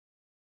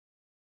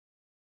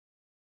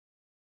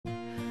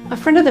A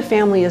friend of the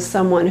family is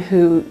someone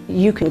who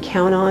you can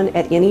count on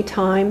at any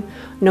time,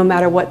 no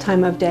matter what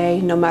time of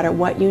day, no matter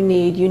what you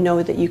need. You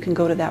know that you can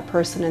go to that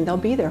person and they'll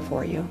be there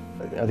for you.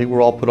 I think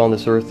we're all put on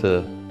this earth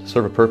to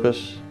serve a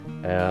purpose,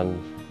 and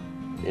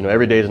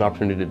every day is an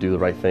opportunity to do the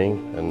right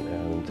thing,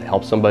 and to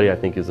help somebody, I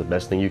think, is the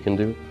best thing you can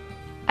do.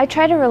 I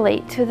try to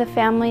relate to the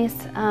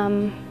families.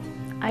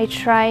 I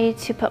try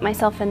to put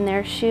myself in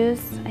their shoes.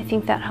 I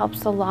think that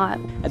helps a lot.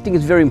 I think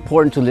it's very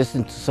important to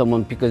listen to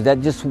someone, because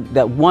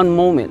that one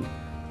moment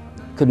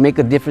could make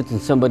a difference in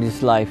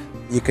somebody's life.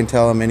 You can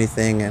tell them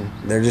anything and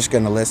they're just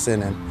going to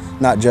listen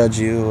and not judge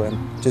you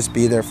and just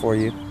be there for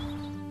you.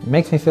 It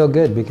makes me feel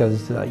good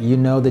because you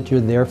know that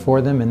you're there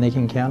for them and they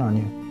can count on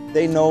you.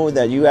 They know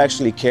that you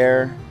actually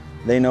care.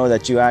 They know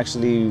that you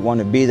actually want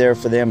to be there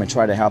for them and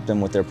try to help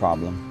them with their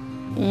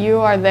problem. You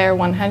are there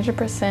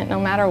 100% no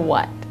matter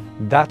what.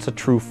 That's a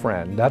true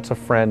friend. That's a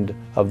friend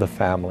of the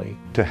family.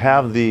 To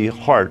have the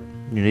heart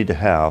you need to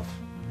have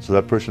so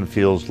that person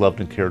feels loved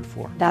and cared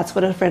for. That's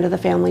what a friend of the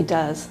family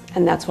does,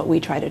 and that's what we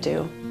try to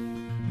do.